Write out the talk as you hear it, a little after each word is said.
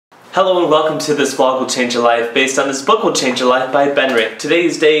Hello and welcome to This Vlog Will Change Your Life, based on This Book Will Change Your Life by Benrik. Today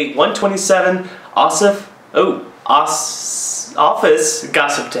is day 127, Office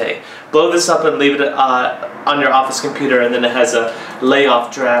Gossip Day. Blow this up and leave it on your office computer, and then it has a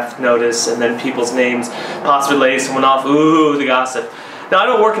layoff draft notice and then people's names, possibly laying someone off. Ooh, the gossip. Now, I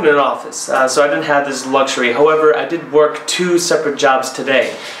don't work in an office, so I didn't have this luxury. However, I did work 2 separate jobs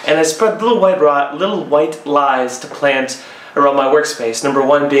today, and I spread little white lies to plant around my workspace. Number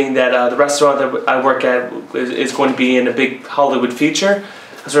 1 being that the restaurant that I work at is going to be in a big Hollywood feature.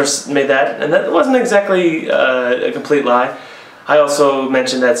 I sort of made that, and that wasn't exactly a complete lie. I also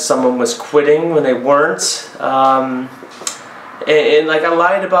mentioned that someone was quitting when they weren't. And like, I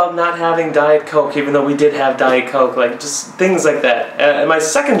lied about not having Diet Coke, even though we did have Diet Coke, like just things like that. At my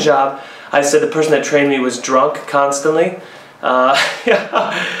second job, I said the person that trained me was drunk constantly.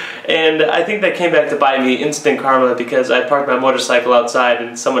 And I think that came back to bite me, instant karma, because I parked my motorcycle outside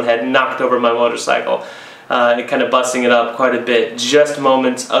and someone had knocked over my motorcycle, and kind of busting it up quite a bit just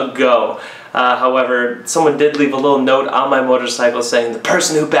moments ago. However, someone did leave a little note on my motorcycle saying the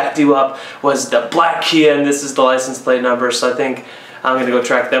person who backed you up was the black Kia and this is the license plate number, so I think I'm going to go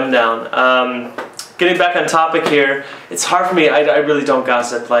track them down. Getting back on topic here, it's hard for me. I really don't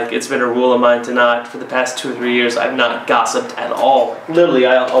gossip. Like, it's been a rule of mine to not. For the past 2 or 3 years, I've not gossiped at all. Literally,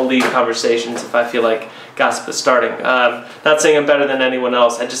 I'll leave conversations if I feel like gossip is starting. Not saying I'm better than anyone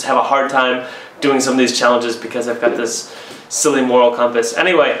else. I just have a hard time doing some of these challenges because I've got this silly moral compass.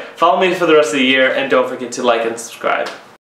 Anyway, follow me for the rest of the year, and don't forget to like and subscribe.